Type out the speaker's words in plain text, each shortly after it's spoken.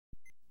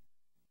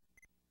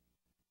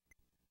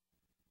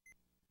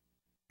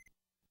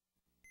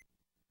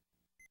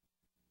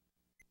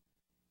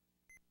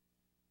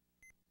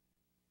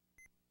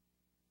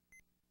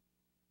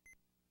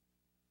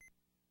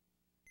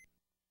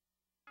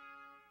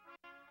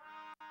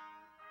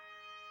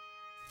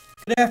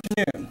Good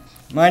afternoon.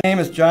 My name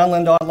is John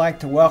Lindahl. I'd like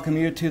to welcome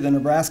you to the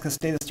Nebraska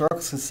State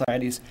Historical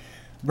Society's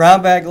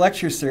Brown Bag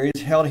Lecture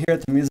Series held here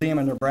at the Museum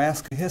of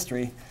Nebraska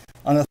History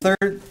on the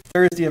third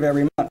Thursday of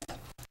every month.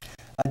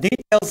 A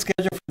detailed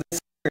schedule for this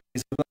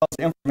series, as well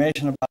as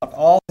information about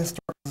all the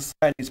Historical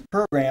Society's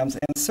programs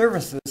and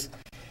services,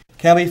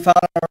 can be found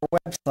on our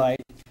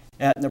website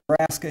at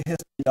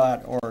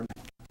nebraskahistory.org.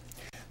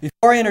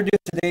 Before I introduce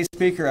today's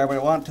speaker, I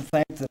would want to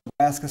thank the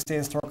Nebraska State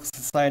Historical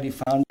Society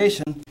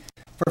Foundation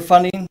for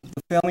funding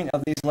the filming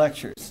of these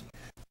lectures.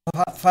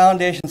 The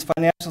Foundation's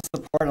financial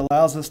support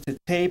allows us to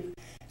tape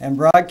and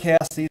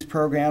broadcast these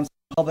programs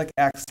on public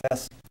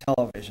access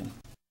television.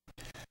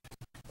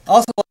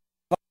 Also,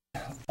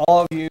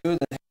 all of you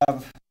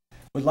that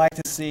would like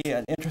to see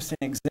an interesting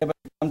exhibit,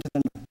 come to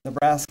the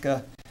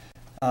Nebraska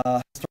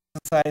Historical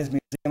Society's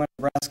Museum of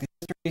Nebraska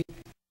History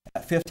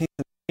at 15th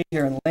of May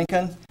here in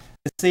Lincoln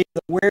to see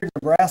the Weird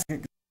Nebraska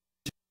exhibit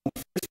on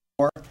the first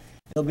floor.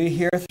 It'll be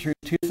here through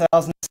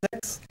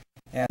 2006,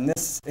 and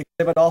this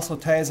exhibit also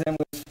ties in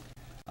with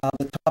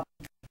the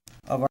topic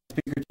of our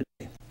speaker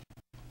today.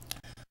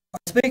 Our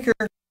speaker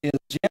is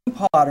Jim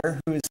Potter,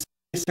 who is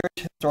research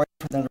historian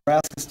for the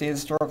Nebraska State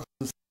Historical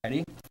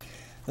Society.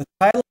 The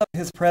title of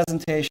his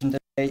presentation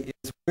today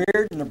is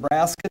Weird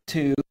Nebraska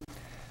 2,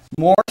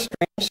 More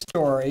Strange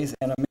Stories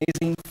and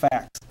Amazing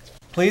Facts.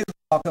 Please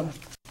welcome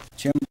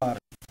Jim Potter.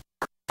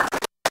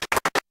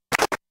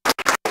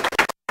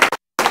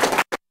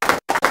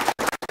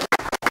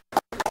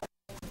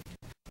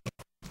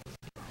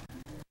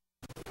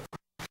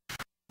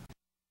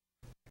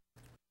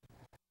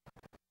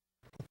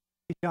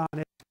 John,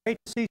 it's great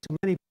to see so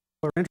many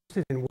people are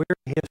interested in weird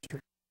history.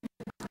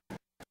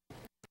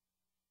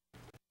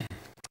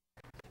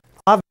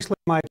 Obviously,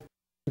 my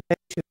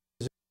presentation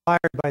is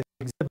inspired by the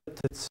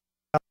exhibit that's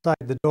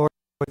outside the door.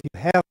 If you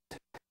haven't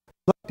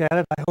looked at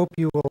it, I hope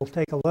you will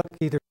take a look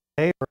either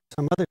today or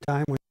some other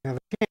time when you have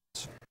a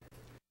chance.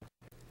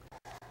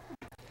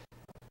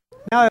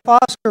 Now, if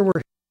Oscar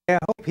were here,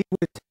 I hope he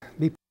would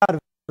be proud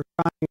of me for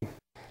trying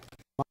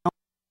my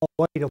own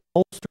way to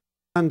bolster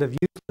a fund of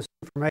useless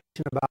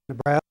information about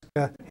Nebraska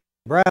and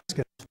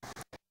Nebraskans.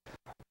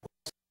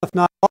 If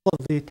not all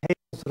of the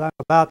tales that I'm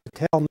about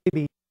to tell may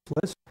be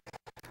useless,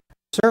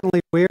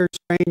 certainly weird,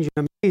 strange,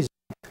 and amazing.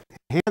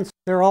 Hence,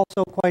 they're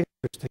also quite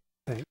interesting,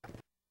 I think.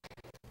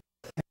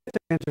 And if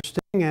they're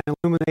interesting and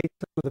illuminate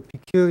some of the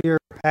peculiar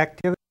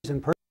activities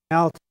and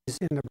personalities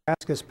in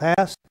Nebraska's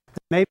past,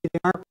 then maybe they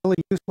aren't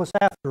really useless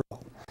after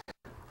all.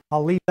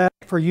 I'll leave that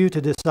for you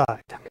to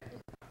decide.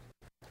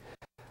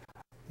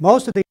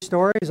 Most of these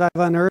stories I've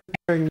unearthed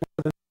during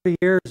more than 30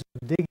 years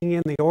of digging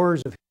in the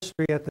oars of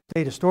history at the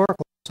State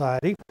Historical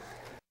Society.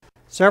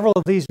 Several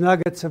of these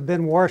nuggets have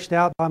been washed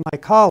out by my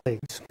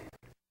colleagues.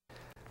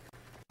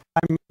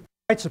 I'm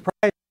quite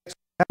surprised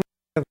how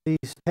many of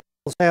these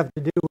tales have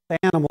to do with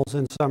animals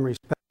in some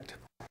respect.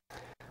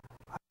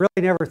 I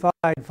really never thought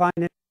I'd find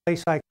any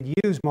place I could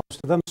use most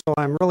of them, so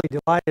I'm really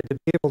delighted to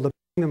be able to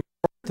bring them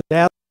forth to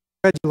the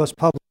credulous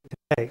public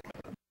today.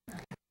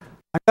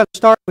 I'm going to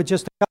start with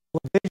just a couple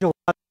of visual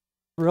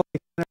really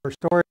kind of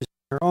stories in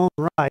their own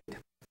right.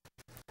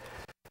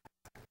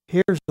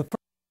 Here's the first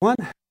one.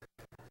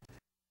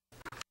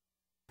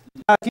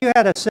 Now, if you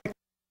had a sick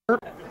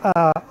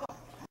I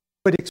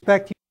would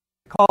expect you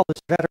to call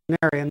this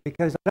veterinarian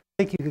because I don't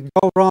think you could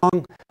go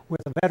wrong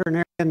with a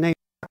veterinarian named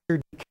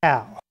Dr.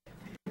 DeCow.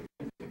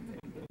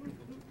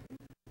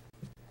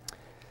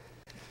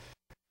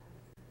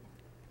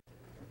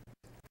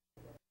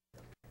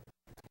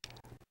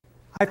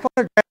 I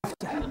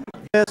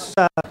photographed this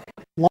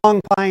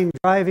Long Pine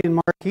Drive-In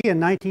marquee in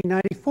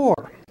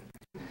 1994.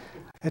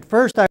 At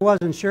first, I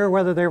wasn't sure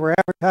whether they were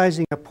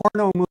advertising a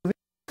porno movie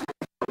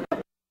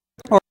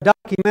or a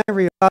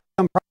documentary about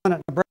some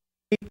prominent Nebraska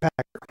meat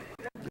packer.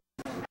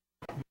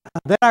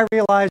 Then I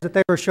realized that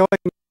they were showing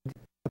the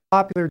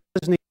popular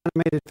Disney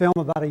animated film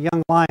about a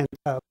young lion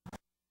cub.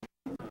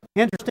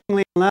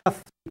 Interestingly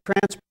enough,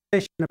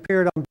 transportation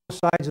appeared on both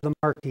sides of the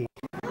marquee.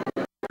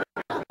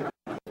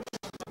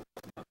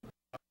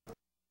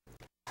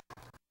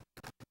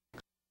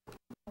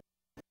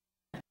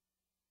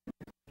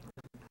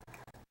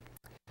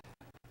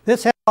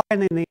 This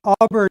headline in the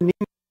Auburn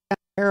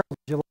Herald,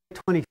 July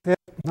 25th,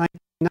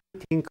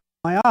 1919,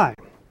 caught my eye.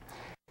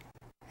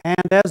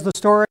 And as the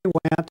story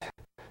went,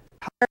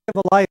 tired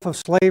of a life of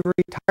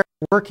slavery, tired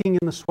of working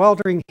in the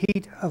sweltering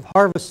heat of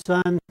harvest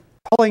sun,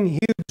 pulling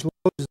huge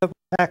loads that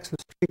would tax the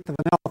strength of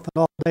an elephant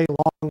all day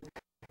long,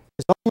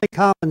 his only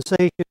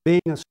compensation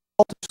being a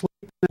small to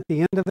sleep at the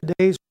end of a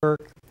day's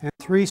work and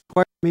 3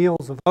 square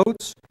meals of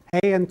oats,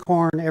 hay, and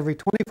corn every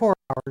 24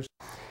 hours,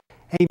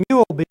 a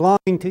mule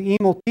belonging to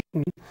Emil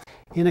Teton,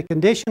 in a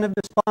condition of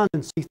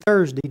despondency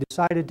Thursday,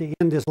 decided to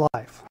end his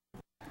life.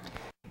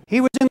 He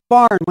was in the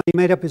barn when he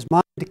made up his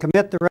mind to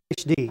commit the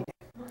rash deed.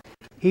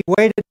 He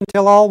waited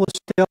until all was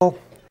still,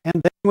 and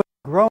then with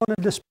a groan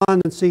of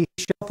despondency,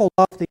 he shuffled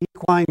off the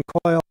equine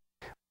coil,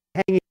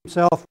 hanging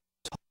himself with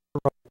his halter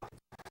rope.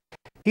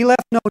 He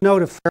left no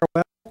note of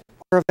farewell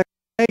or of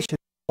explanation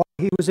why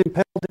he was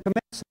impelled to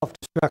commit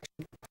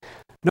self-destruction.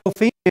 No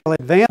female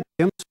advanced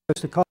him so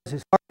as to cause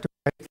his heart to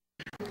break.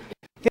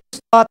 It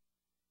was thought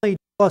the only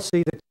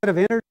jealousy that could have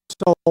entered his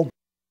soul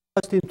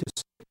caused him to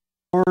seek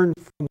the horn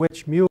from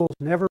which mules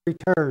never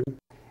return,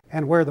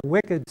 and where the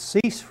wicked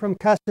cease from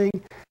cussing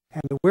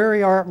and the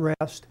weary are at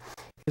rest,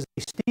 is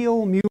a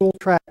steel mule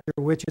tractor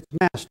which its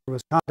master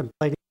was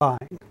contemplating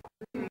buying.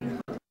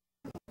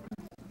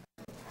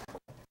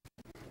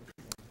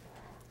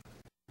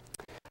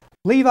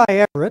 Levi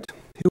Everett,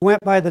 who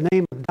went by the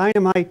name of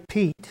Dynamite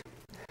Pete,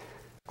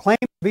 claimed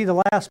to be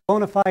the last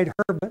bona fide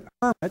hermit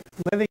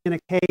living in a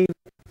cave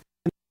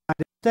in the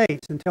United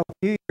States until a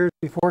few years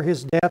before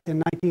his death in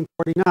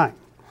 1949.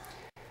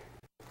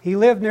 He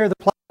lived near the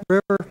Platte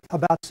River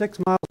about 6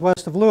 miles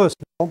west of Louisville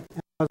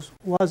and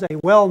was a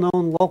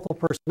well-known local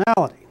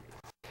personality.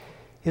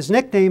 His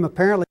nickname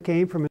apparently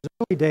came from his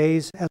early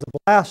days as a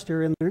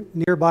blaster in the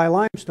nearby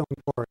limestone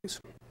quarries.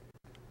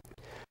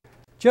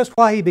 Just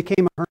why he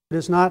became a hermit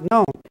is not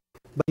known,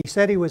 but he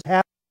said he was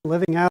happy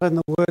living out in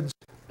the woods,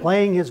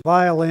 playing his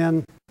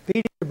violin,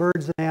 feeding the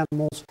birds and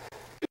animals,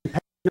 and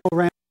paying no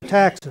rent or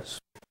taxes.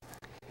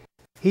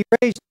 He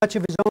raised much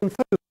of his own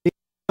food and his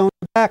own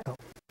tobacco.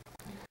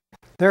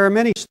 There are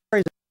many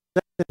stories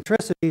of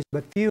eccentricities,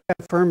 but few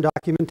have firm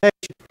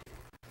documentation.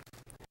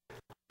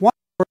 One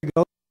story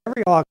goes that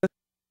every August,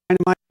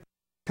 Dynamite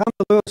come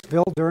to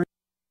Louisville during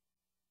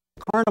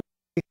the Carnival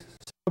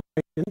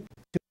celebration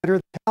to enter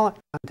the talent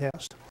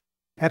contest,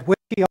 at which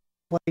he also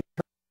played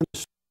turn in the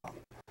straw.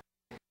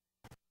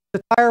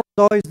 His attire was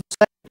always the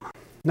same,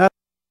 nothing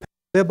but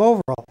bib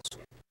overalls.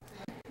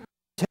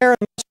 His hair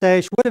and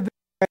mustache would have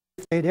been great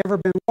if they'd ever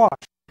been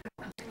washed.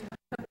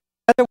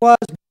 As it was,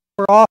 they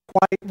were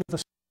off-white with a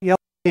slight yellow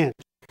tinge.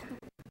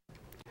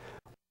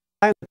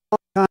 In the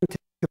talent contest,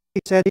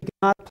 he said he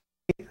could not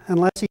play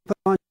unless he put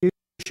on shoes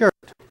and a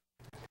shirt.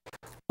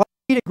 While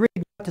he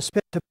agreed not to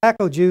spit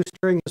tobacco juice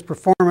during his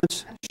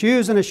performance,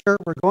 shoes and a shirt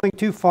were going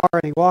too far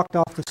and he walked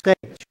off the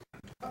stage.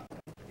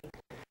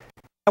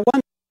 At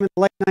one time in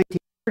the late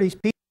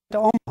 1930s, Pete went to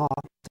Omaha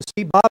to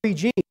see Bobby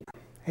Jean,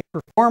 a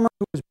performer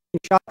who was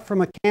being shot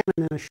from a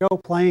cannon in a show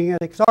playing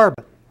at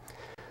Exarban.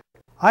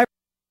 I read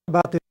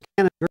about this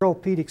cannon girl,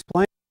 Pete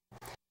explained.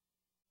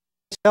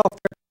 Myself,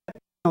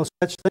 there's no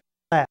such thing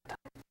as that.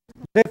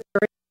 But if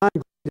there is, I'm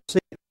going to see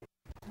it.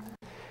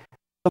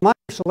 The minor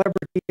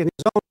celebrity in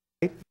his own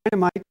right,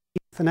 Dynamite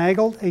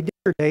finagled a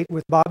dinner date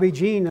with Bobby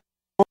Jean at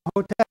the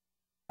hotel,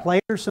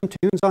 played her some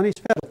tunes on his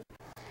fiddle.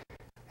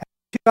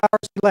 After 2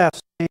 hours he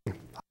left saying,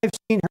 "I've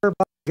seen her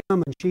by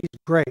gum and she's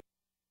great."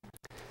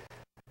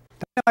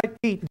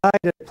 Dynamite Pete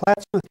died at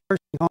Plattsmouth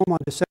Nursing Home on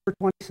December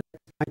 26,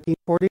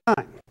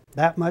 1949.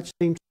 That much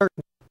seems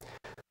certain.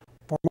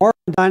 For more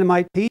on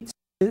Dynamite Pete,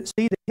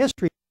 see the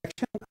history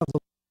section of the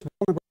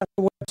Louisville,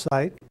 Nebraska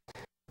website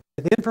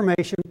with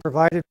information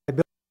provided by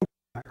Bill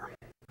Meyer.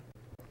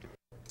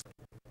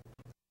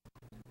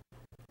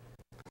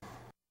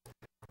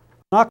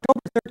 On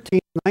October 13,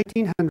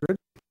 1900,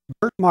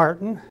 Bert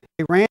Martin,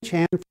 a ranch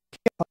hand from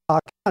Kiowa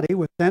County,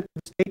 was sent to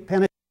the state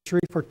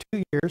penitentiary for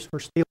 2 years for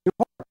stealing a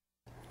horse.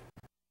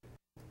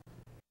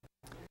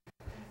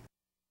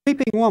 A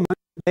sleeping woman,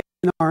 baby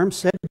in arms,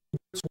 said to be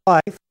Bert's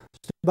wife,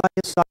 stood by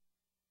his side.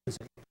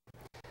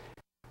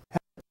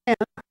 At the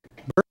end,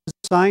 Bert was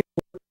assigned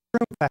to work at the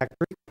room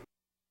factory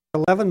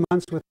for 11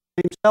 months with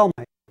the same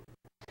cellmate.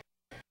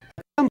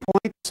 At some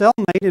point, the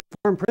cellmate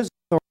informed prison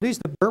authorities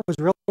that Bert was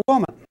really a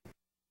woman.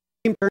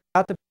 The name turned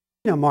out to be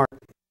Tina Martin.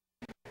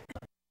 He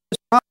was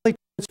promptly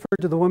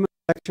transferred to the women's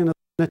section of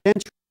the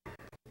penitentiary.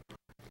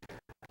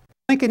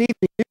 Lincoln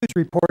Evening News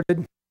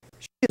reported,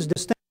 "She is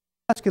distinctly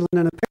masculine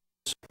in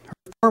appearance. Her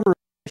former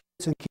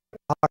relations in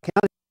Kiowa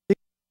County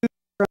accused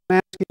her of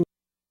unmasking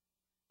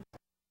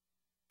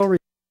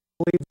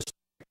believe the story."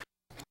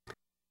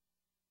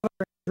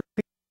 However,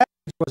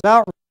 was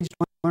outraged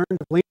when he learned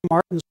of Lena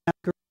Martin's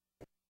masquerade.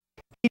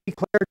 He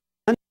declared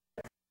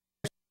unfit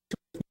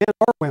with men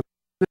or women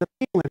in the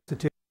penal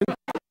institution,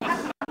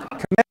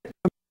 committed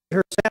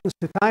her sentence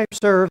to time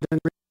served, and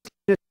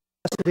retained in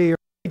custody her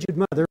aged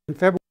mother in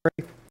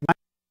February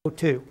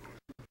 1902.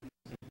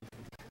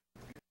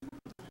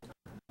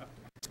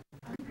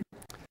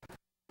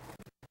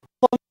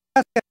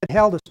 Nebraska had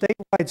held a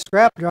statewide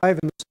scrap drive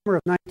in the summer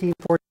of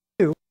 1942.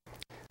 The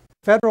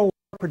Federal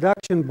War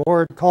Production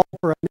Board called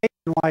for a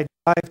nationwide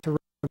drive to run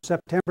from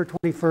September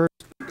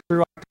 21st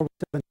through October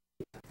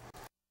 17th.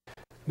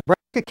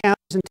 Nebraska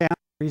counties and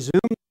towns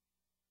resumed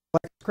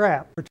collect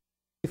scrap,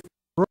 particularly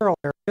from rural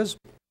areas,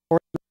 before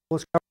the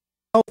was covered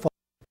with snowfall.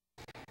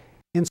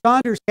 In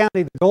Saunders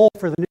County, the goal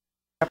for the new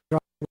scrap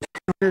drive was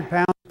 200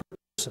 pounds per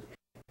person.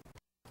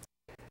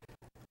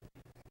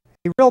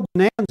 A real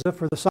bonanza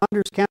for the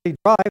Saunders County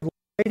drive was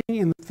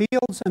waiting in the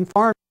fields and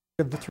farms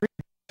of the three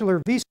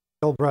bachelor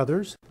Viesel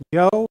brothers,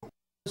 Joe,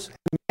 and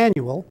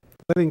Emmanuel,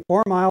 living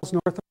 4 miles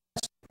north of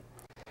Weston.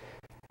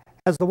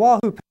 As the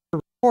Wahoo paper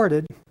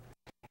reported,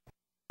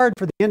 it's hard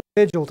for the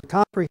individual to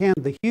comprehend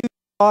the huge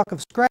stock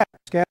of scrap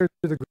scattered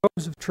through the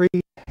groves of trees,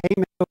 hay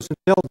meadows, and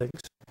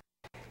buildings.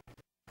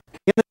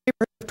 In the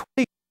neighborhood of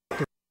 20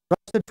 tractors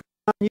rusted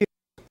from unused,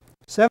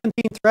 17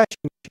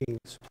 threshing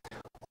machines,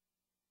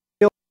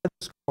 field by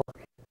the score,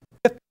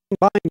 15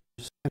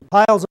 binders, and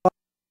piles of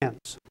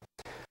hands.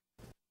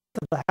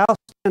 Of the house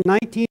and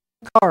 19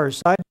 cars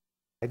side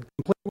by side,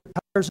 complete with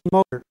tires and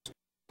motors.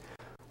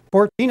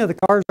 14 of the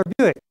cars are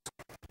Buicks.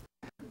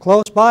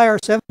 Close by are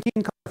 17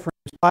 car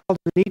frames piled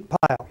in a neat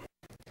pile.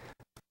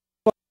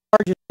 The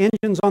largest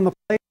engines on the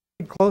place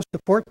weighed close to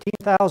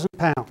 14,000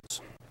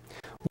 pounds.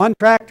 One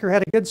tractor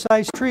had a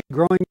good-sized tree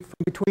growing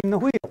from between the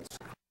wheels.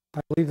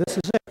 I believe this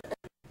is it.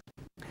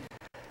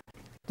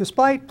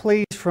 Despite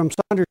pleas from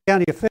Saunders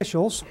County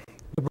officials,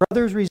 the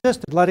brothers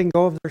resisted letting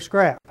go of their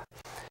scrap.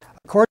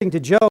 According to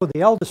Joe,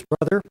 the eldest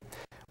brother,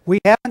 "We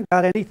haven't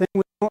got anything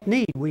we don't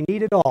need. We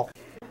need it all."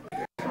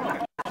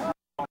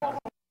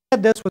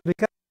 Said this was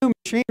because new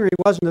machinery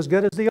wasn't as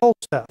good as the old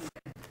stuff.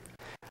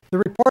 The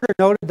reporter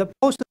noted that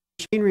most of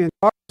the machinery and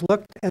cars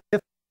looked as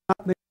if they had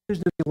not been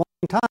used in a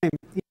long time,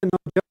 even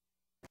though Joe,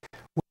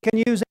 "We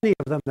can use any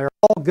of them. They're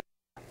all good."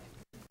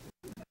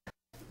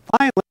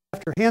 Finally,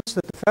 after hints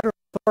that the federal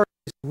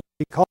authorities would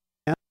be called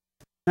in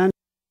and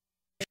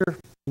pressure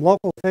from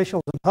local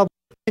officials and public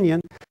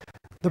opinion,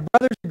 the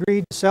brothers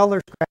agreed to sell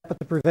their scrap at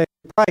the prevailing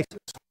prices.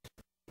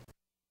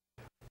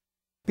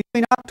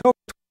 Between October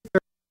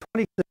 23rd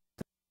and 26th,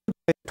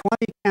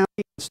 20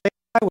 county and state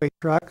highway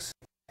trucks,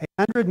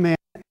 100 men,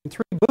 and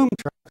 3 boom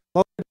trucks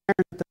loaded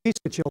iron at the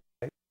Piscatchill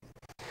site.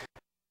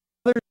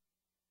 Others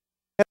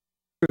had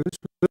crews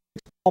removing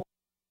small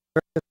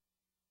parts. At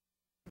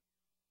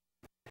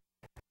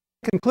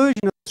the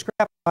conclusion of the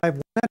scrap drive,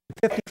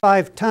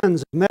 155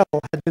 tons of metal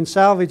had been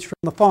salvaged from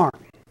the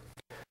farm,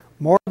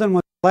 more than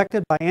was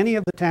collected by any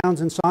of the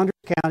towns in Saunders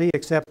County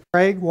except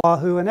Craig,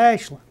 Wahoo, and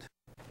Ashland.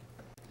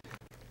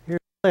 Here's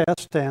the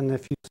list, and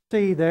if you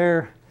see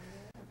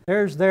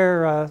there's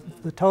the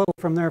total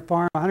from their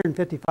farm,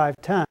 155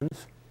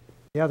 tons.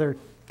 The other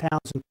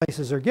towns and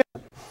places are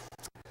given.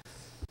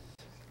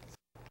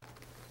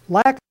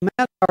 Lack of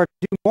manpower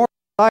to do more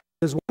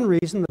is one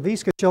reason the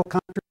Piscatchill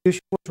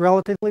contribution was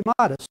relatively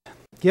modest,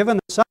 given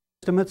that some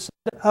estimates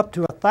said up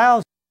to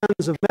 1,000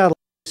 tons of metal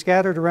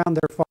scattered around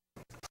their farm.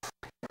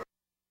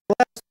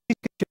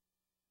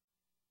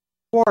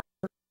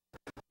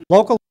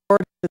 Local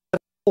authorities set a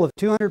goal of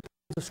 200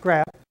 pounds of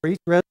scrap for each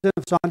resident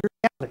of Saunders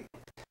County.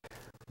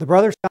 The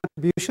brothers'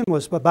 contribution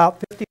was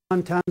about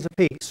 51 tons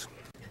apiece.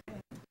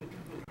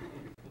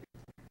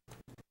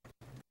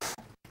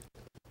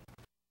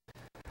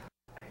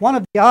 One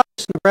of the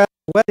oddest Nebraska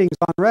weddings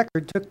on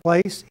record took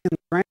place in the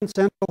Grand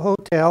Central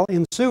Hotel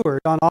in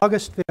Seward on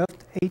August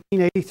 5th,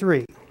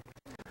 1883.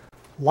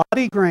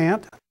 Lottie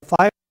Grant,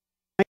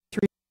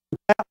 593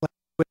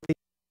 with the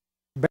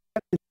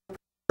Barrett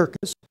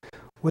Circus,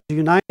 was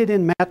united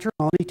in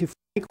matrimony to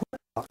Frank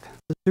Whitlock,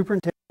 the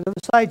superintendent of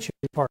the sideshow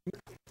department.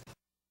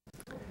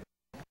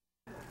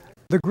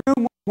 The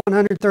groom was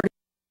 130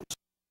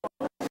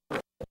 pounds.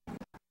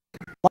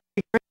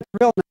 Lottie Grant's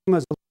real name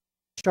was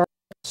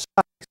Charlotte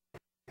Sykes,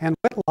 and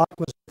Whitlock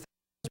was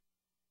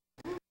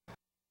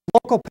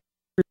local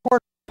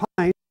reporter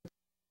Pine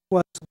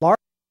was large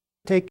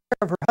to take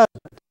care of her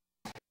husband.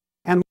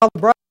 And while the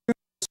bride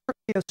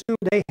certainly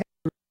assumed a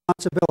heavy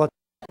responsibility,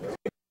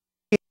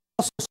 he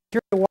also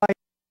secured a wife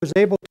who was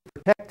able to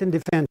protect and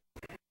defend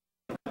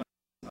him.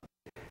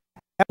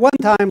 At one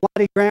time,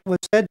 Lottie Grant was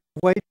said to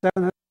weigh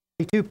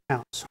 752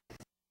 pounds.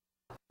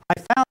 I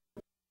found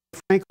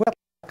Frank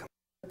Whitlock.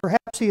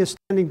 Perhaps he is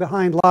standing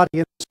behind Lottie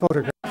in this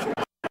photograph.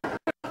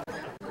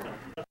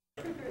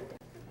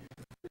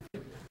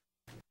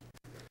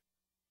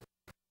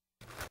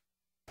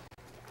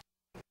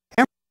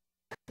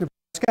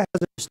 Nebraska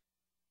has a distinct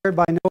shared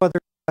by no other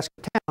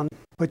Nebraska town,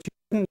 but you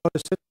couldn't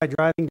notice it by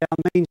driving down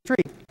Main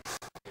Street.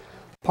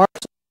 Parts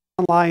of the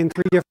town lie in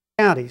 3 different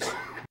counties,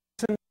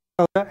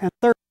 Dakota, and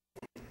Thurston.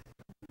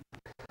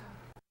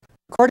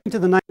 According to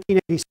the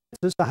 1980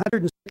 census,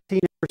 116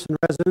 Emerson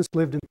residents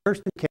lived in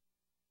Thurston County,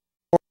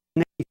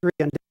 483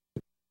 and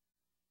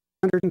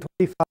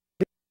 125.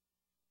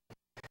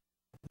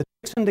 The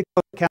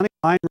Dixon-Dakota County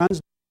line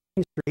runs down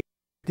Main Street,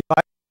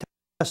 divided to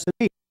west and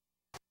east.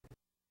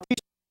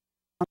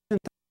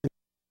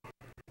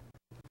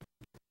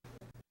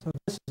 So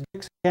this is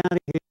Dixon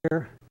County here,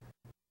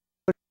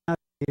 Dakota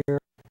County here,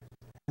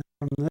 and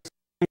from this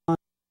point on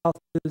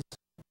south is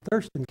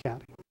Thurston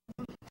County.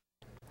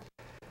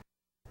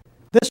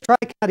 This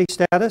tri-county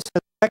status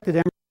has affected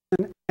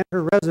Emerson and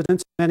her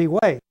residents in many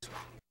ways.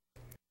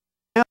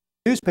 The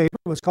newspaper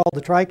was called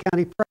the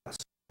Tri-County Press.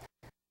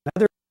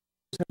 Other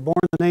have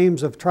borne the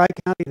names of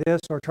Tri-County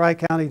this or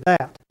Tri-County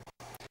that.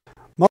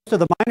 Most of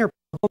the minor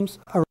problems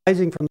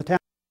arising from the town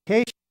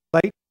education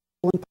relate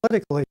to and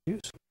political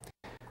issues.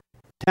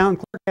 The town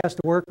clerk has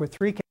to work with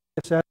 3 county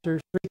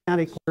assessors, 3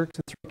 county clerks,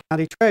 and 3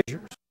 county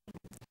treasurers.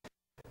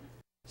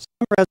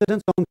 Some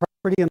residents own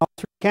property in all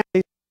 3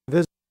 counties and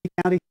visit 3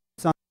 county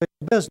seats on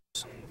official business.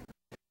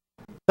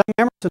 Some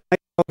Emerson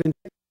might vote in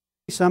Dixon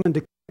County, some in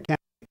Dakota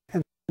County,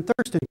 and some in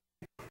Thurston County.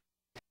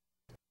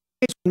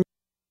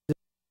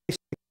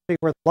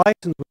 Where the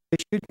license was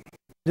issued,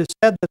 it is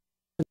said that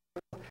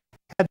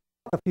had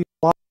a few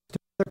blocks to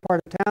another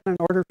part of town in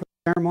order for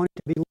the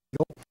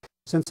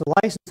since the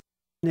license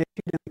was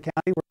issued in the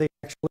county where they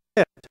actually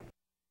lived.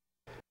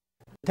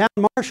 The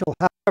town marshal,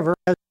 however,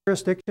 has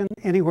jurisdiction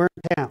anywhere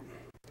in town.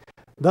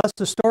 Thus,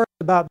 the stories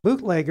about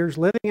bootleggers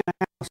living in a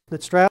house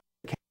that straddles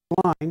the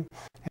county line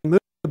and moving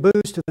the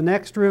booze to the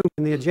next room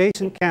in the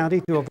adjacent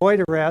county to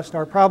avoid arrest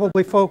are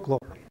probably folklore.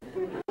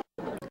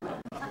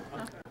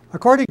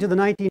 According to the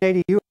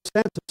 1980 U.S.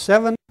 Census,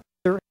 7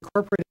 other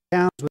incorporated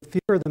towns with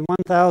fewer than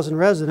 1,000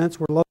 residents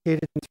were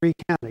located in 3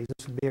 counties.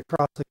 This would be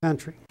across the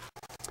country.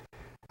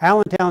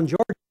 Allentown,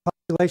 Georgia,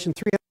 population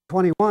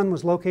 321,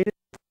 was located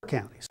in 4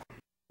 counties.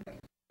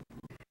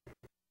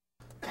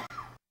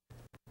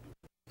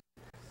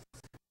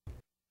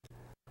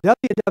 W.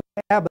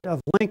 W. Abbott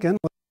of Lincoln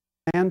was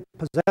a man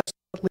possessed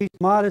at least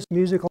modest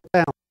musical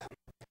talent.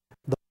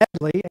 The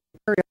Medley, a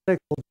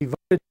periodical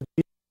devoted to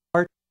the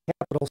art of the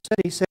capital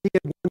city, said he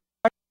had won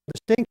quite a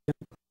distinction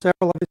in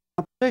several of his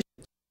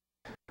compositions.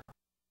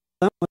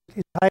 One was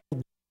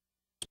entitled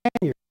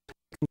Spaniards,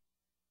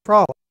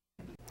 Frolic.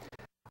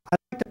 I'd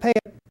like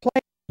to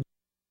play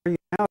for you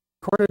now,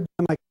 recorded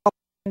by my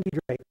colleague Andy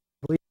Drake.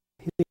 I believe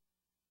he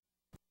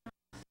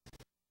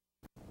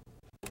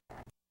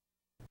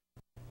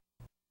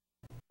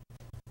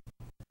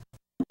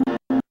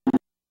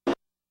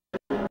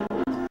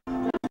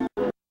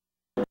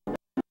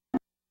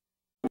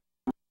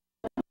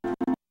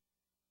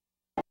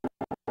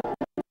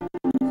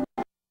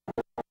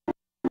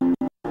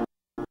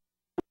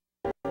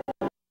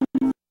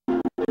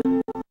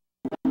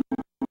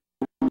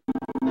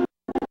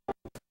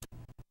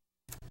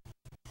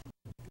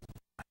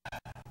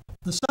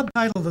The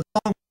subtitle of the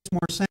song makes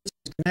more sense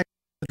as connected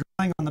to the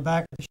drawing on the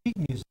back of the sheet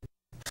music.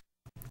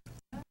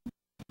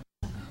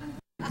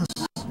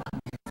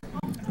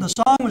 The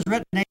song was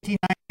written in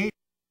 1898. The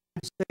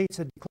United States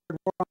had declared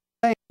war on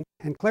Spain,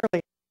 and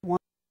clearly one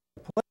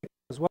political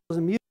as well as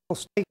a musical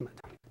statement.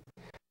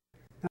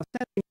 Now,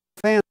 sending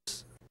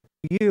offense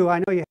to you, I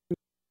know you haven't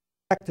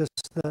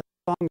practiced the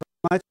song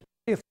very much.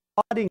 If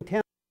the plodding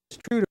tempo is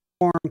true to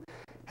form,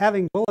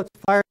 having bullets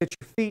fired at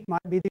your feet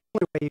might be the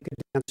only way you could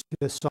dance to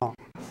this song.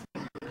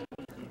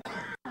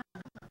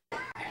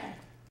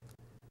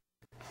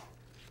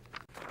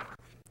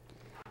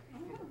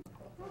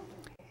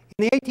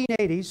 In the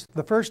 1880s,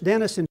 the first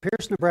dentist in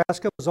Pierce,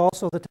 Nebraska was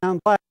also the town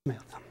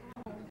blacksmith.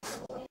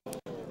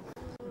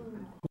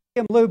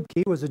 William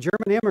Lubke was a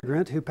German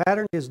immigrant who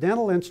patterned his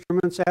dental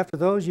instruments after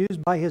those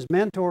used by his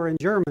mentor in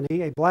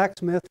Germany, a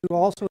blacksmith who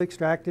also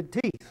extracted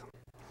teeth.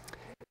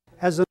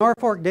 As the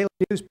Norfolk Daily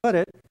News put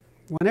it,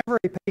 whenever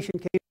a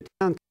patient came to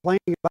town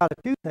complaining about a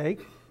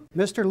toothache,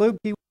 Mr. Lubke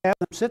would have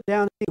them sit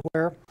down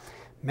anywhere.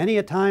 Many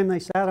a time they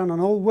sat on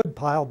an old wood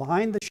pile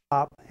behind the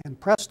shop, and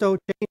presto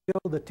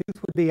changeo, the tooth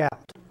would be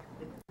out.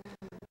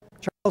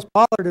 Charles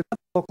Pollard, another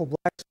local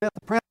blacksmith,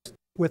 apprenticed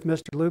with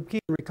Mr. Lubke,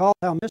 and recalled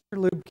how Mr.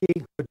 Lubke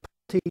would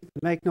pull teeth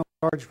and make no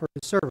charge for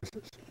his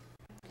services.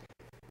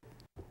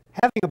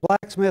 Having a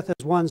blacksmith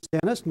as one's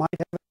dentist might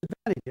have its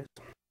advantages.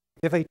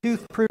 If a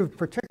tooth proved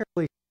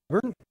particularly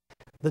stubborn,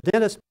 the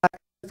dentist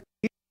blacksmith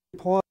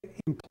could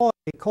employ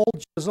a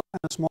cold chisel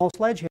and a small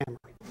sledgehammer.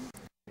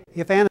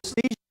 If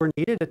anesthesia were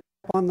needed, a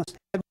tap on the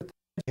head with the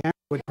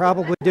sledgehammer would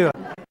probably do it.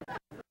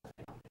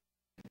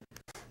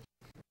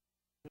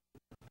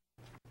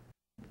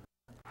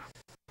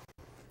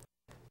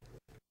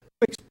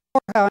 To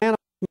explore how animals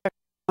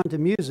respond to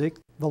music,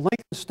 the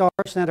Lincoln Star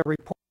sent a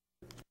report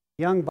of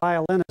a young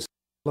violinist,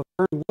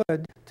 Laverne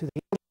Wood, to the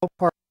Antelope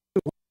Park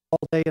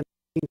all day in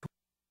 1920.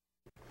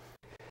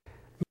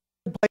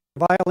 Wood played the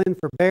violin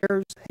for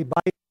bears, a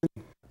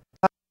bison,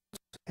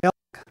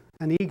 elk,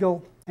 an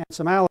eagle, and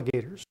some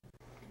alligators.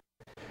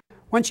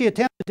 When she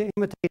attempted to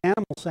imitate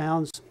animal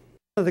sounds,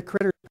 none of the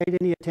critters paid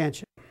any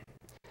attention.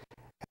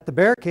 At the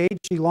bear cage,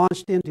 she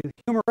launched into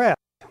humorette,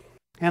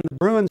 and the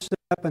Bruin stood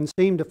up and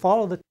seemed to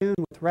follow the tune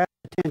with rapt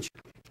attention.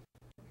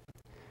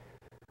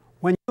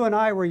 When you and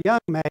I were young,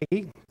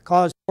 Maggie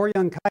caused 4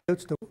 young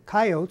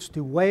coyotes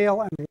to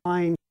wail and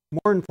whine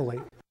mournfully.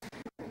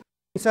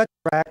 In such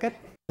a racket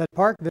that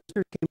park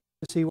visitors came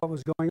to see what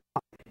was going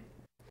on.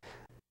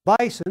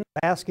 Bison,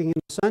 basking in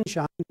the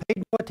sunshine, paid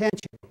no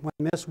attention when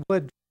Miss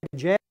Wood tried to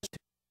jazz to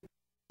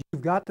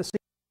 "You've got to see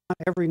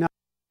every night."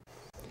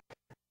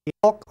 The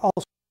elk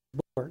also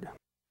was bored.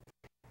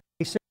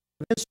 A series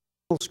of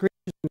instrumental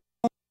screeches and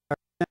tones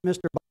sent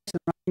Mr. Bison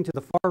running to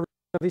the far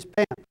reach of his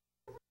pen.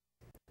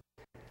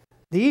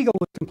 The eagle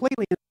was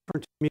completely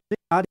indifferent to music,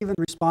 not even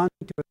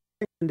responding to a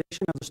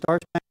rendition of the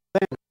Star-Spangled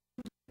Banner.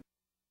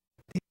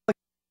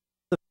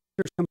 The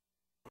visitors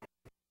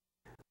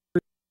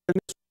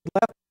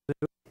left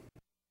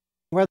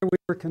whether we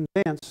were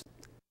convinced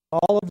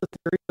all of the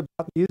theories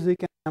about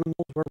music and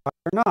animals were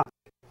right or not.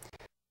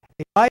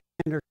 A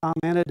bystander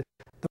commented,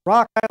 "The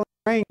Rock Island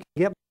train can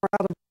get more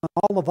out of them than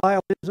all the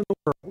violins in the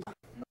world."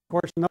 Of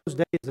course, in those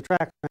days, the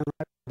tracks ran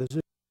right by the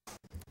zoo.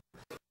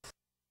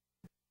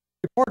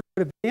 The report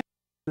would have been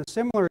a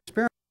similar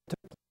experiment took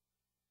place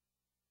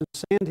in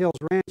Sandhills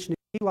Ranch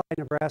near Eli,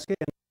 Nebraska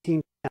in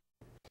 1910.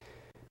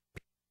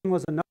 Peterson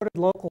was a noted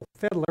local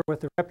fiddler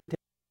with the reputation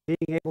of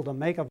being able to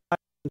make a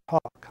violin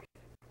talk.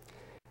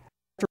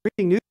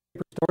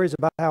 stories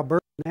about how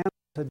birds and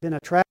animals had been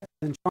attracted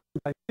and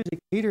charmed by music,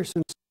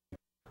 Peterson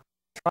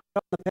tried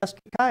on the pesky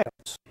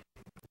coyotes.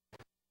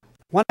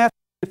 One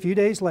afternoon, a few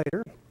days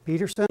later,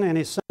 Peterson and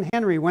his son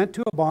Henry went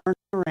to a barn on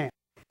a ranch,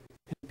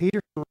 and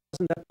Peterson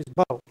rosined up his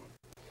bow.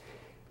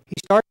 He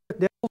started with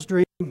Devil's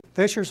Dream,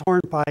 Fisher's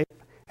Hornpipe,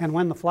 and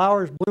When the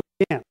Flowers Bloom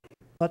Again,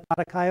 but not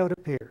a coyote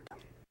appeared.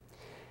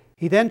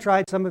 He then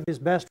tried some of his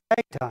best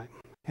ragtime,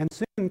 and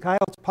soon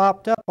coyotes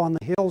popped up on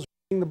the hills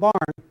ringing the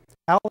barn,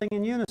 howling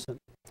in unison.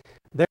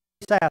 There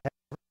he sat.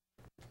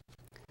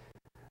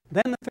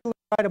 Then the fiddler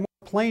tried a more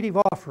plaintive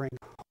offering,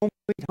 Home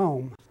Sweet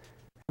Home,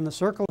 and the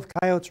circle of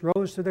coyotes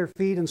rose to their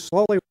feet and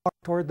slowly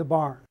walked toward the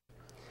barn.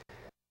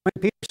 When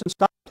Peterson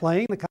stopped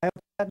playing, the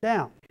coyotes sat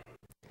down.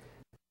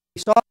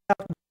 He saw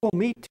out who will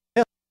meet to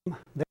miss him.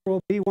 There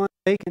will be one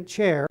vacant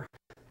chair.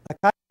 The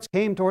coyotes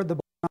came toward the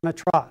barn on a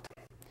trot.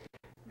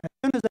 As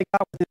soon as they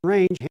got within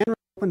range, Henry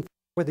opened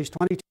fire with his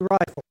 .22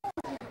 rifle,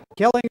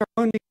 killing or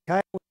wounding the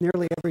coyote with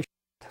nearly every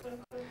shot.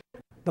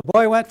 The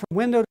boy went from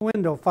window to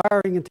window,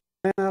 firing until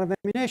he ran out of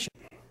ammunition.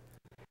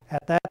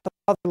 At that, the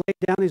father laid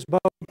down his bow,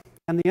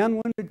 and the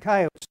unwounded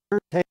coyotes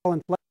turned tail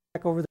and fled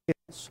back over the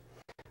hills.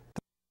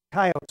 The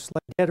coyotes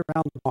lay dead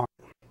around the barn.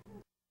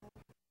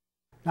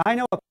 Now, I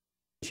know a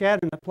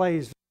Shadden that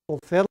plays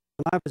old fiddle,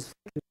 and I was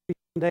thinking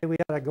one day we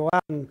ought to go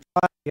out and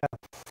try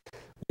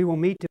We Will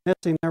Meet to Miss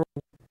Him. There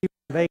will be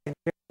a vacant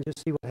chair and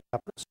just see what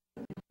happens.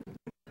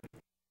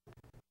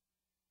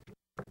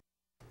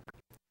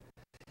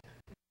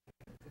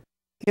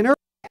 In early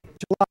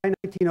July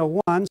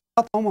 1901,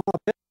 South Omaha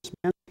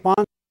businessmen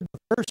sponsored the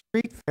first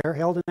street fair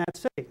held in that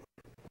city.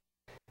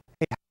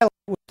 A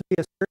highlight was to be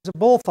a series of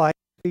bullfights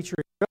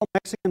featuring real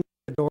Mexican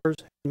matadors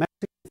and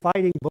Mexican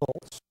fighting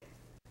bulls.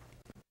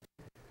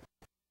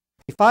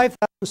 A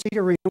 5,000-seat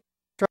arena was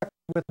constructed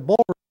with a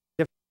bull ring of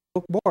different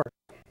oak boards.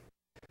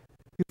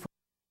 Due to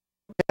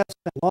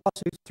protests and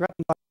lawsuits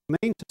threatened by the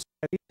humane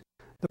societies,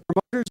 the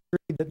promoters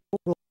agreed that no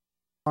bulls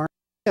aren't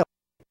killed.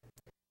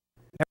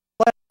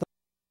 Nevertheless, the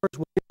boars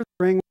would enter the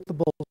ring with the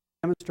bulls to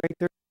demonstrate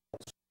their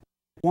skills.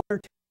 One or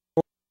two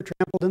bulls were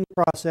trampled in the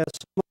process,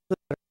 some of the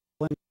better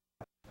in the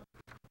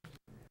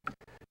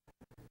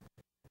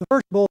The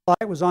first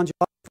bullfight was on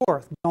July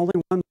 4th, but only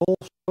one bull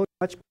showed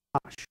much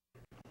panache.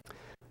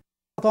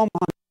 South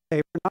Omaha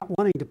newspaper, not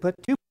wanting to put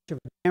too much of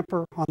a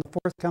damper on the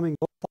forthcoming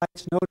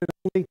bullfights, noted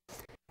only,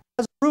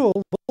 as a rule,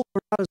 bulls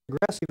were not as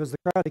aggressive as the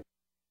crowd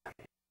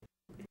expected.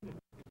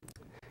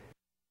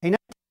 A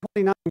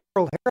 1929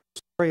 World Herald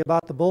story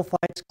about the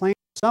bullfights claimed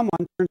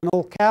someone turned an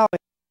old cow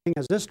into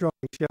as this drawing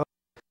showed,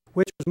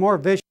 which was more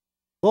vicious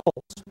than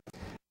bulls.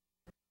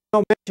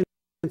 No mention of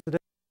the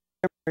incident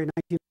in February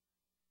 19.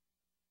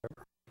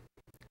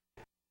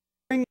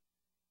 During the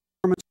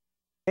performance of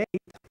the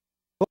 8th,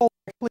 the bull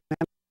actually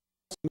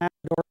managed to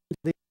matador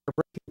into the air,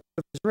 breaking two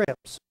of his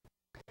ribs.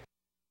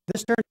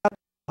 This turned out to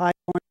be the high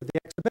point of the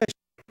exhibition.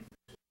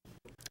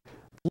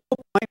 The low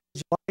point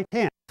was July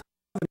 10th.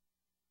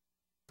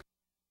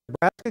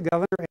 Nebraska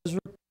Governor Ezra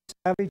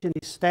Savage and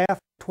his staff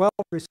of 12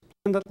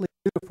 resplendently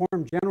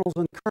uniformed generals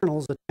and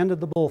colonels attended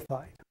the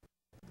bullfight.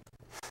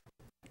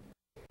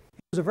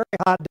 It was a very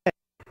hot day.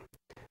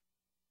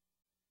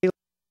 They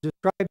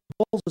described the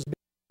bulls as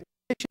being a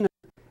condition of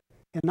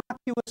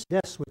innocuous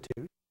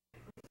desuetude.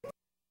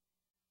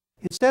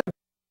 Instead of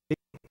the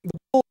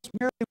bulls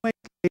merely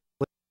winked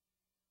lazily,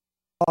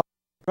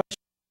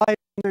 brushed the light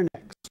on their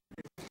necks.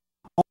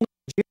 Only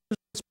the jeers of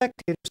the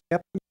spectators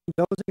kept them from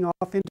dozing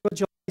off into a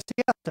July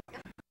siesta.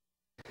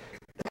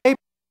 The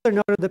paper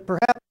noted that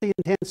perhaps the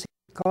intense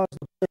heat caused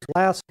the bulls'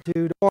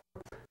 lassitude, or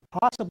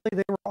possibly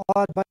they were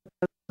awed by the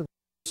presence of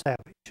the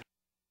savage.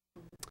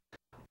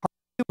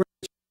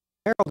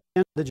 Herald at the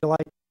end of the July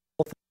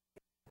bullfight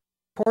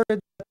reported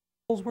that the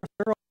bulls were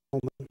thorough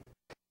gentlemen.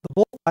 The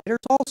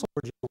bullfighters also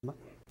were gentlemen.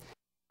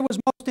 It was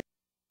most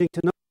interesting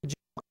to note the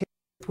gentle care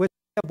with which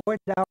they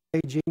avoided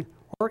outraging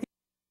or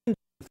even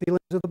the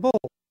feelings of the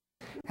bull,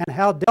 and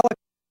how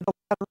delicately the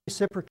latter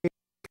reciprocated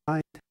in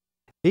kind,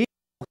 being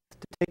willing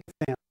to take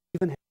offense,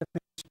 even had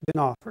offense been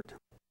offered.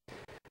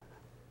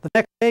 The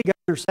next day,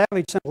 Governor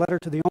Savage sent a letter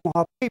to the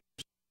Omaha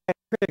papers to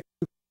critics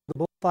who called the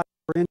bullfights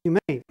were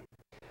inhumane.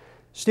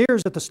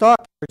 Steers at the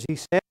stockyards, he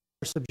said,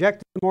 are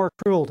subjected to more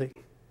cruelty.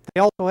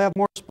 They also have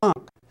more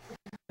spunk.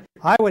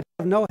 I would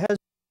have no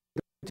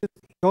hesitation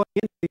going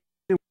into the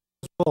union with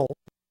those bulls,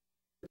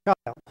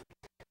 child.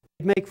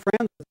 They'd make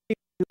friends with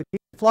people who would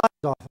keep the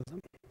flies off of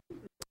them.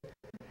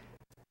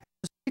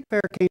 As the state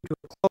fair came to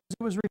a close,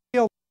 it was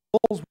revealed that the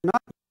bulls were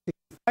not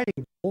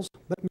fighting bulls,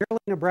 but merely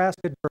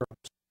Nebraska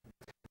Durhams.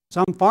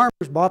 Some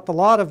farmers bought the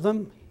lot of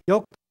them,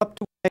 yoked them up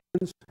to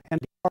wagons, and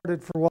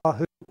departed for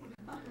Wahoo.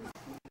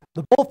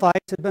 The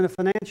bullfights had been a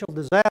financial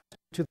disaster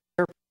to the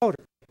fair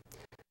promoter.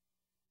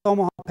 The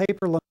Omaha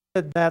paper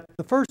lamented that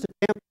the first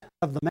attempt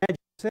of the Magic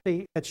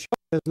City at show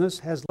business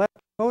has left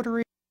a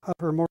coterie of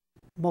her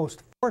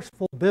most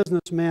forceful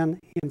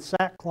businessmen in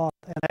sackcloth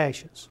and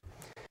ashes.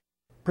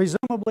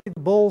 Presumably, the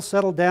bulls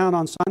settled down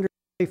on sundry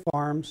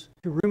farms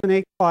to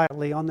ruminate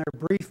quietly on their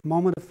brief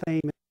moment of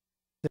fame.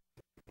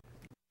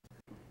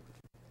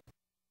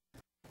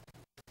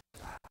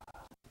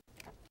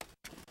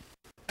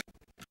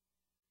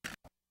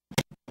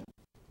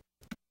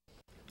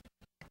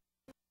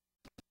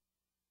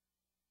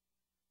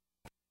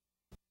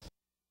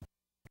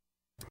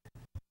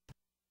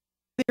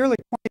 early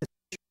 20th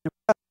century,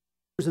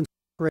 Nebraskans and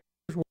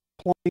separators were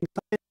employing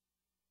science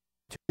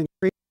to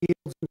increase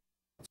yields and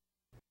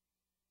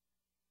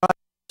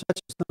projects such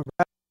as the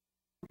Nebraska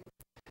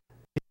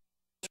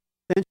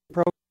Extension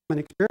Program and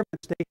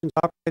experiment stations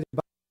operated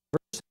by the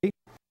university,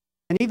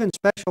 and even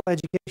special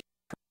education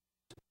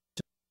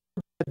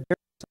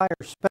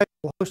Sire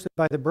Special hosted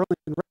by the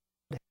Burlington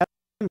Railroad had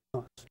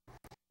influence.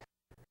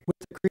 With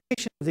the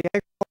creation of the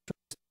Agricultural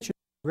Extension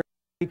Program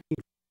in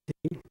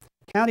 1915,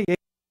 county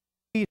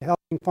aid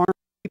helping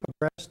farmers keep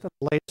abreast of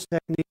the latest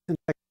techniques and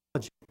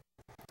technology.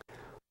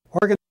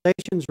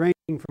 Organizations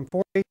ranging from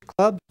 4-H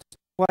clubs to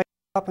statewide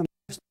crop and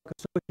livestock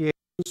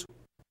associations were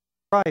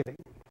thriving.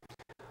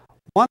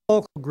 One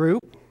local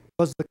group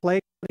was the Clay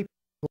County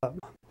Club,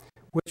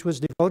 which was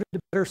devoted to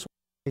better soil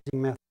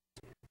raising methods.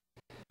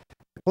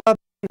 The club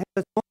had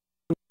its own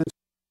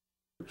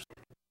influencers.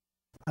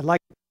 I'd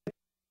like to play it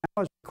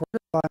now as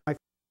recorded by my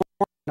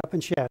friend up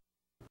in Shed.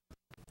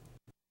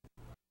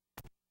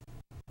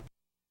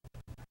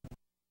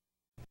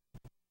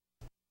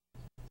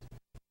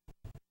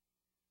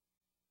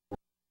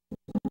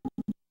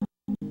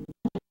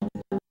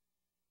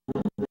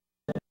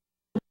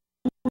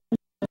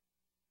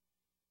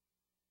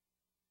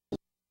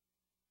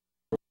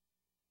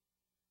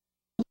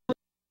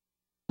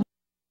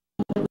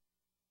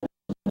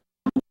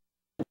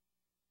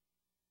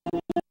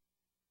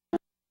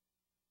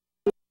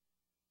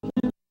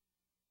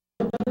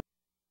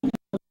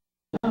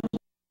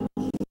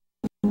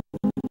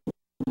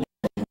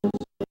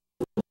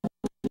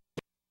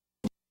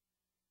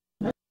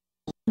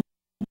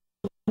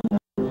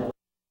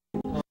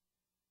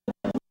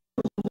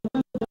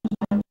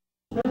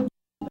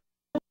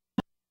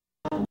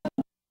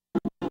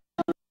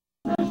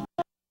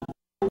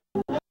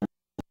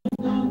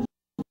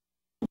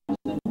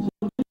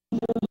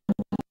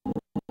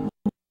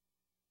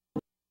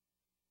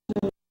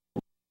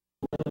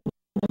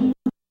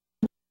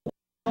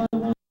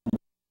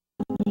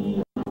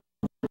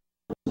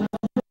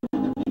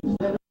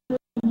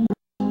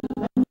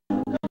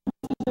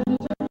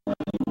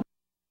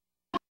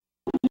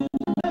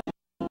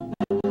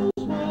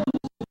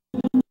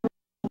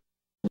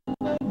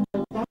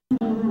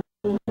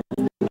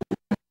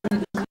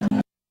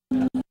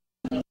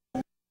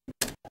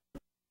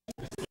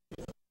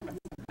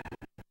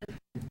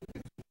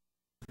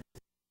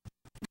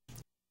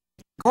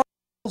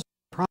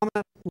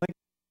 Prominent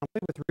Lincoln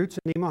family with roots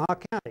in Nemaha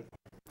County.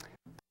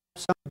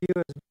 Some of you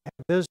have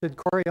visited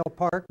Coryell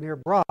Park near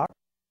Brock,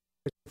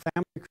 which the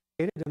family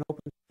created and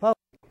opened to the public.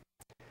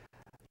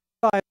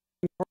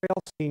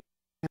 Coryell Sr.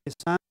 and his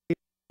son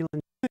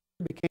Leland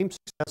Jr. became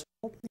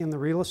successful in the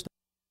real estate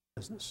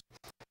business.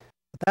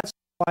 But that's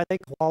why they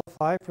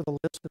qualify for the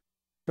list of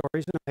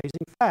stories and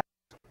amazing facts.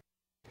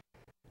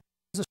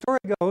 As the story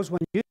goes, when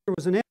Junior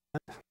was an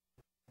infant,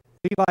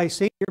 Levi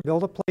Sr.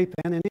 built a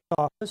playpen in his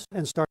office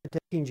and started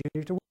taking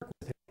Junior to work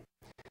with him.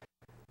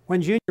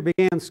 When Junior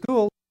began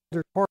school,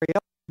 older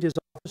Coryell moved his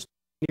office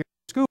near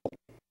school.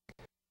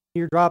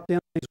 Junior dropped in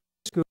his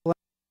school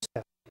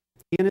and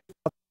he and his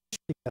father worked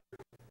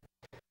together.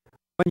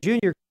 When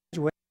Junior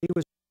graduated, he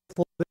was a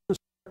full business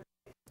partner.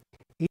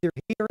 Either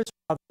he or his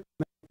father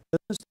made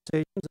business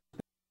decisions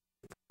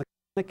from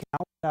an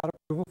account without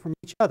approval from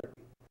each other.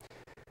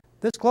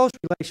 This close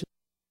relationship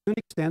soon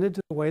extended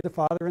to the way the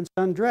father and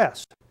son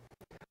dressed.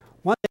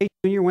 One day,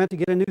 Junior went to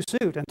get a new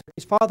suit and took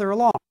his father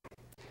along.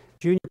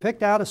 Junior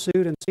picked out a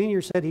suit, and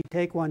Senior said he'd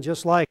take one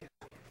just like it.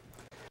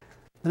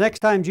 The next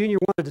time Junior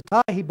wanted a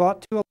tie, he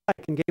bought two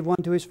alike and gave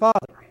one to his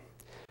father.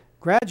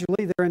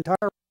 Gradually, their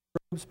entire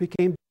robes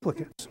became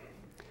duplicates.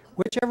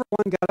 Whichever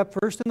one got up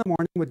first in the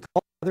morning would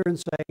call the other and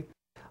say,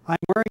 "I'm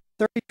wearing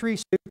a 33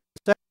 suit,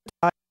 a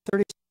tie,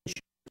 37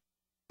 shoes."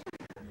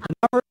 The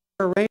numbers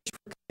were arranged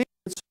for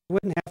convenience so you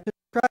wouldn't have to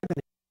describe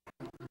anything.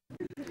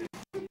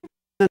 In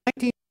the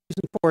 1930s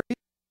and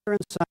 40s, father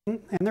and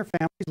son and their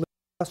families lived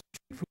across the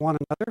street from one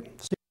another.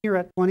 Senior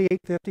at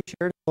 2850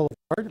 Sheridan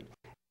Boulevard,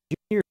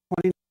 Junior at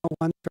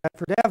 2901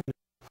 Stratford Avenue.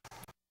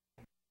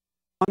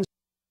 One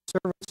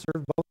servant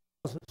served both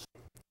houses.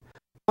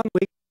 One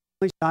week,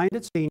 they signed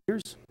at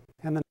Senior's,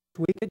 and the next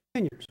week at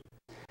Junior's.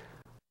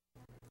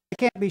 I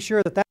can't be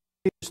sure that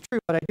is true,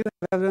 but I do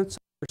have evidence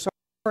of their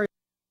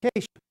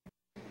sororification.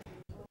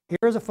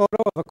 Here is a photo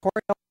of a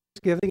Coryell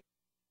Thanksgiving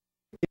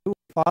with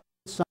father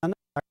and son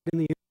attired in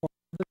the uniform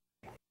of the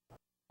day.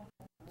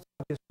 It's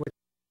obvious which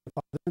the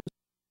father and son.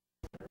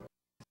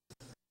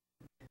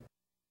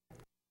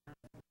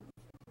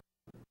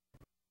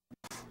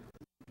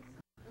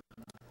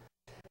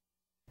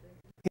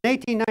 In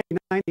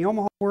 1899, the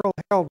Omaha World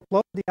Herald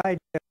floated the idea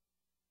of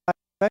a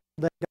special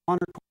day to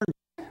honor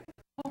cornbread,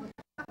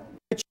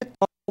 which it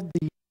called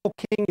the Yellow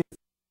King in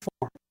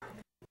form.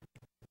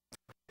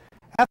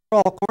 After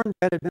all,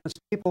 cornbread had been a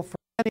staple for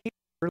many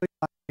early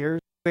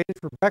pioneers who ate it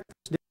for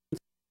breakfast, dinner,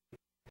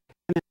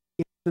 and in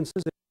many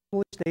instances it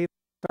fully staved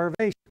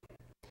starvation.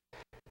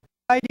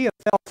 The idea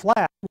fell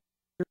flat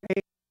after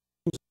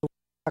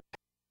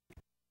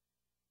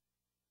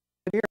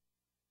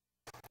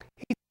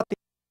he thought the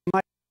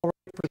might be all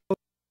right for those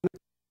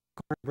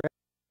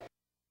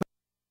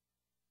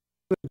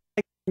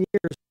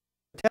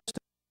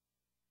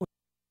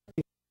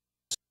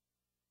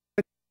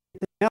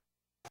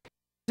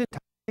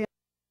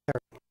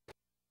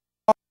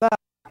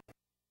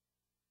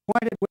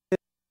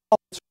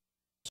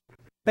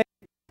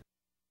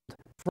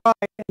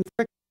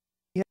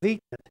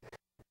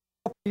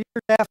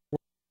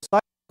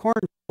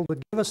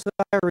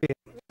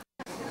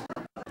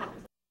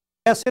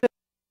Yes, it is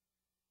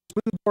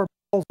smooth bore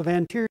balls of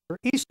anterior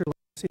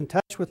easterlings in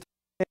touch with the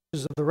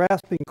edges of the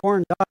rasping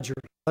corn dodger.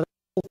 But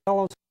old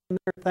fellows in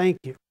there, thank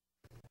you.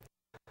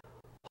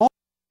 Holmes'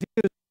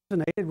 views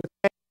resonated with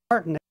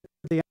Martin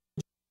after the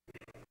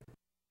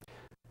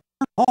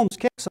Holmes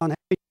kicks on having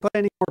to put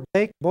any more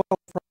baked, boiled,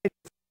 fried,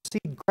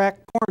 seed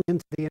cracked corn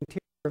into the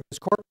interior of his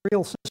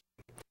corporeal system,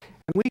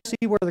 and we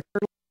see where the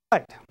kernel is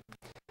right.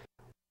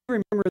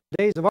 We remember the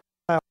days of our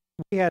child.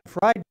 We had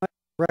fried mush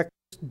for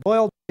breakfast,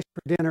 boiled fish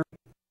for dinner,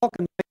 milk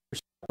and egg for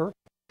supper,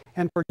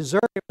 and for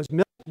dessert it was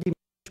milk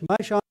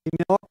mush on the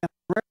milk, and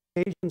on rare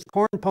occasions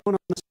corn pone on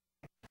the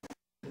side.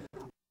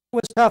 It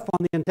was tough on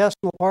the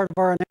intestinal part of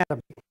our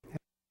anatomy. And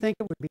I think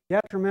it would be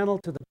detrimental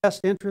to the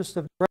best interests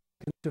of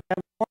Nebraskans to have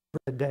a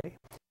cornbread day.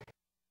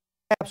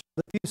 Perhaps for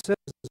the few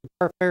citizens of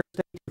our fair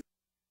state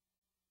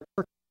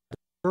who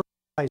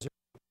fertilizer.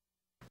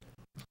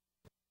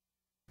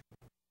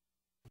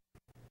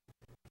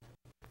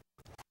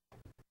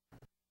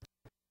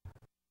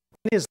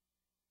 It is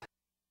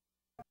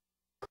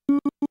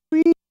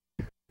right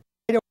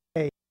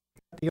away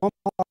at the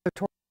Omaha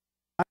Auditorium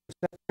on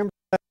September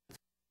 7th,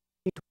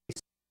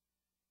 1926,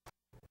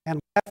 and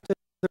left the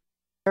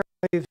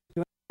airwaves to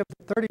any of the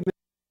 30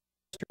 million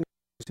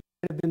Westerners who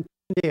might have been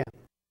tuned in.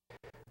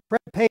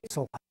 Fred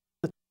Paetzel,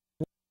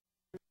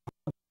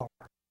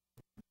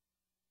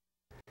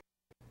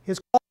 his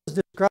call is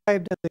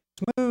described as a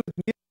smooth,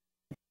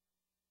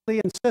 musically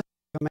insistent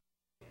command.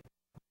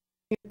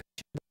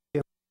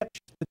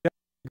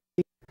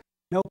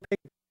 No pig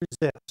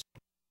resist.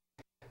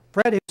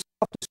 Fred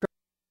himself described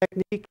the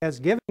technique as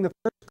giving the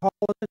first call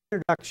as an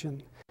introduction,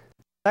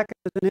 the second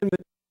as an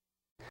invitation,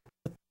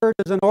 the third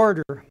as an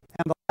order,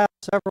 and the last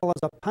several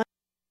as a punch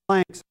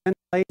planks of any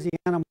lazy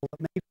animal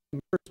that may be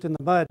immersed in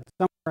the mud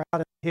somewhere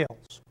out in the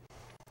hills.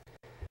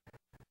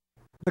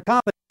 The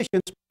competition,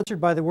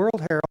 sponsored by the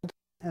World Herald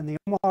and the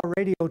Omaha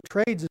Radio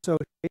Trades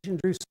Association,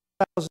 drew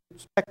 6,000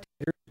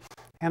 spectators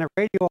and a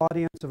radio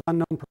audience of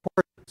unknown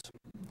proportions.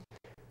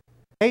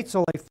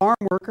 Paetzel, a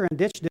farm worker and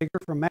ditch digger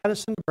from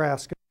Madison,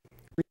 Nebraska,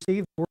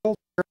 received the World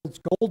Herald's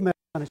gold medal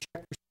and a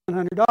check for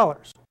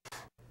 $700.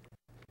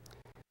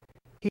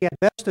 He had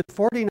bested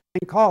 49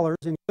 callers,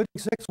 including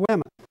 6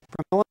 women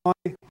from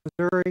Illinois,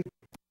 Missouri,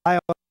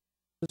 Iowa,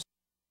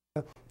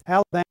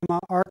 Alabama,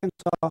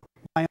 Arkansas,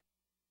 Wyoming,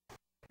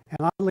 and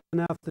oddly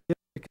enough, the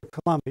District of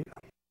Columbia.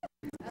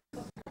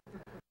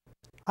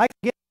 I can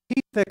get my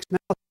teeth fixed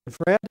now, said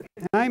Fred,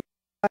 and I'm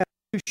buy a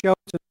few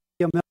shows and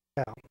be a milk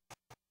cow.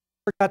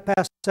 I got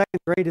past second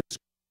grade at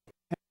school,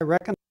 and I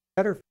reckon I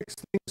better fix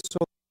things so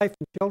the wife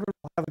and children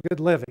will have a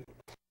good living.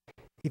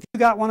 If you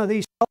got one of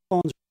these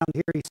telephones around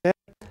here, he said,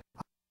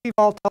 I'll leave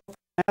all telephone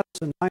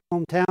Madison, my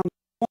hometown.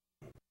 I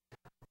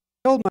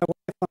told my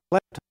wife when I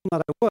left home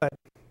that I would, but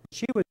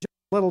she was just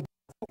a little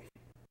doubtful.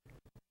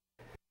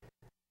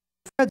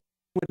 Fred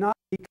would not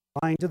be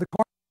confined to the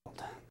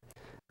cornfield.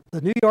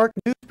 The New York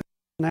newspaper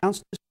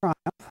announced his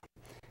triumph,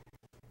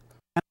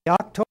 and the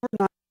October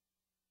 9,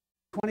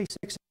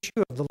 26th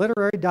issue of the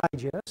Literary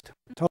Digest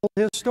told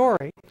his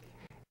story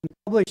and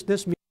published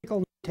this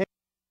musical notation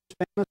of his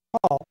famous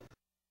call,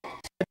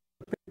 said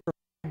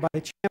by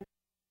the champion.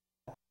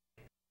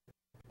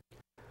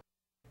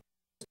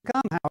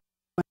 Come, however,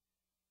 when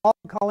Paul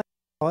Calling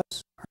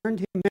Alice earned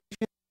him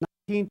mention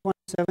in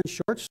 1927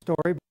 short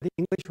story by the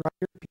English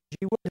writer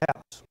P.G.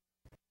 Wodehouse.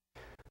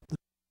 The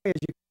story, as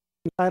you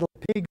can entitled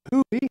Pig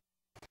Hooey,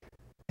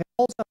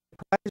 tells of the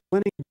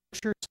prize-winning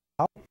Berkshire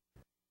sow,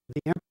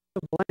 the Empress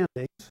of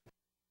Blandings,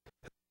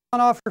 who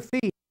went off her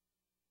feet,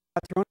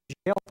 got thrown in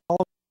jail,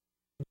 followed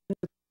by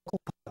the local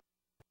public.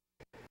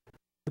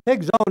 The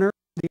pig's owner,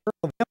 the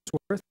Earl of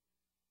Emsworth,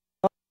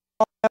 all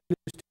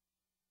avenues to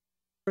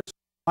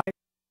might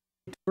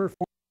to her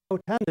former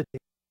rotundity,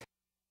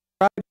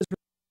 described as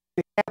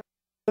a cap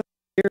with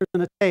ears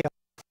and a tail,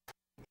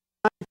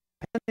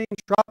 pending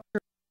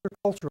Shropshire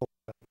agricultural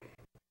good.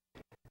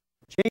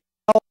 James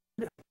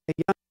Elford, a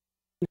young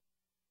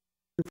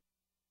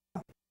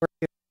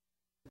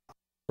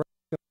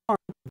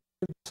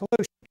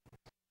solution.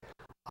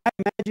 I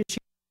imagine she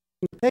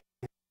was taking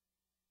him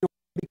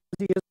because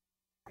he is.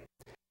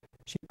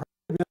 She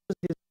probably misses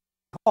his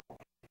call.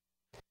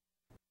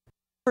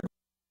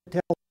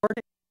 Tell Lord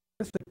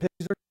that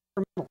pigs are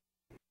temperamental,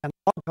 and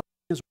dog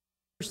calling is one of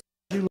the first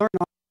things you learn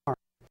on the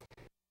farm.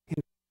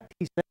 In fact,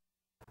 he said,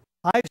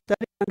 I've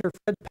studied under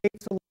Fred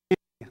Paetzel,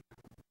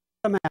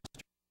 a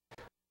master.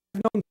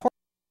 I've known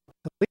Portland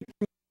to leap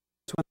from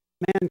when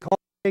a man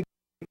called pig.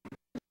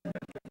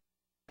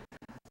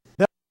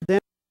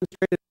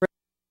 Demonstrated there's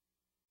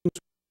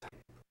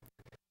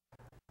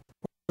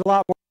a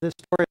lot more to this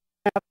story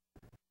than that.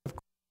 Of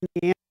course, in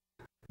the end,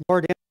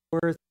 Lord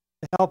Emsworth,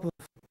 with the help of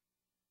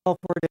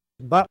Elford and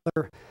his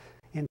butler,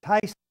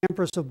 enticed the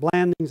Empress of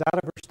Blandings out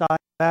of her sty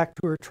back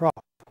to her trough.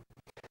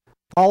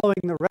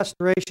 Following the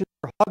restoration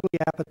of her ugly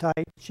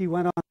appetite, she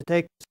went on to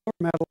take the silver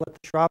medal at the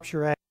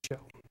Shropshire Ag Show.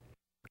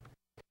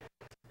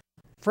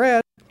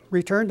 Fred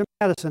returned to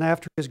Madison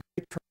after his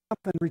great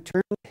triumph and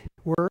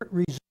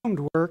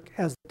resumed work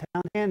as the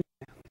town handyman.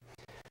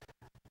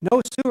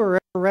 No sewer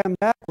ever ran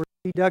backwards.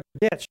 He dug a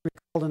ditch,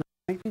 recalled an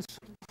acquaintance.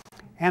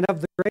 And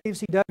of the graves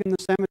he dug in the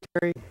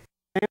cemetery,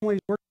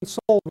 families were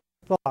consoled with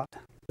the thought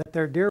that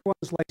their dear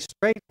ones lay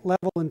straight,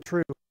 level, and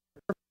true,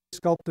 perfectly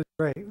sculpted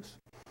graves.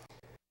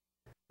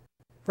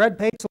 Fred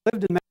Pates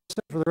lived in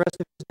Madison for the rest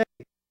of his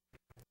days.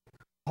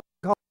 The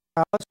Holocaust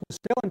House was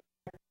still in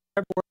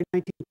February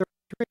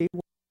 1933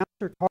 when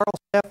Master Carl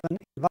Steffen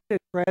invited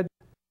Fred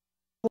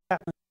to the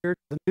atmosphere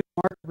to the New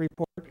Market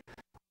Report,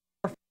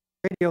 our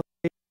radio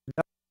station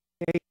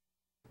WA.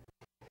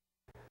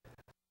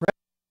 Fred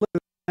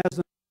Blue, as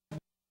the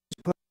news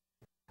put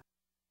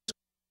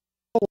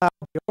so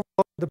loud, he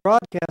overloaded the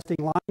broadcasting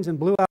lines and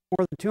blew out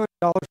more than $200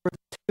 worth of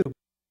tube,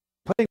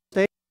 putting the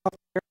station off the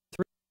air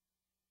for 3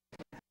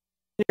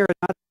 years.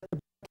 Had not had the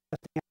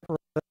broadcasting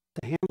apparatus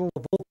to handle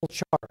the vocal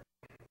chart.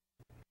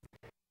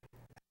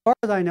 As far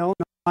as I know,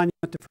 no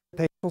monument to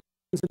Fred Pates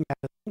stands in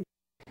Madison.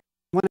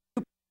 When a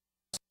new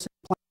processing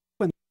plant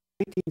opened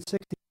in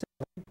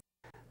 1967,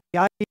 the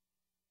idea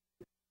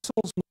of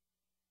Russell's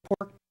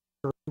pork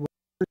burger was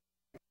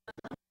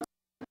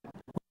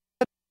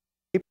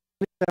in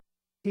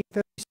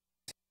 1956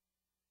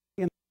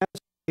 in the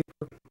Madison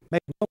paper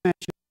made no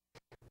mention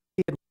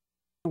he had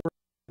worked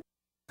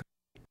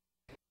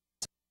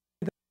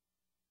in the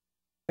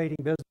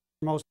trading business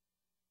for most.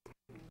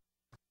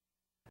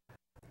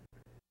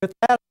 With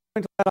that,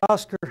 I'm going to let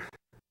Oscar,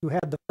 who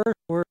had the first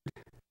word,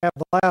 have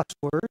the last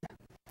word.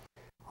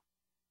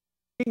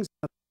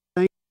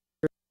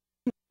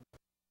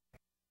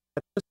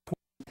 At this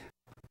point,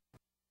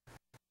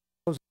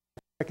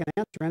 I can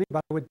answer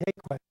anybody would take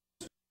questions.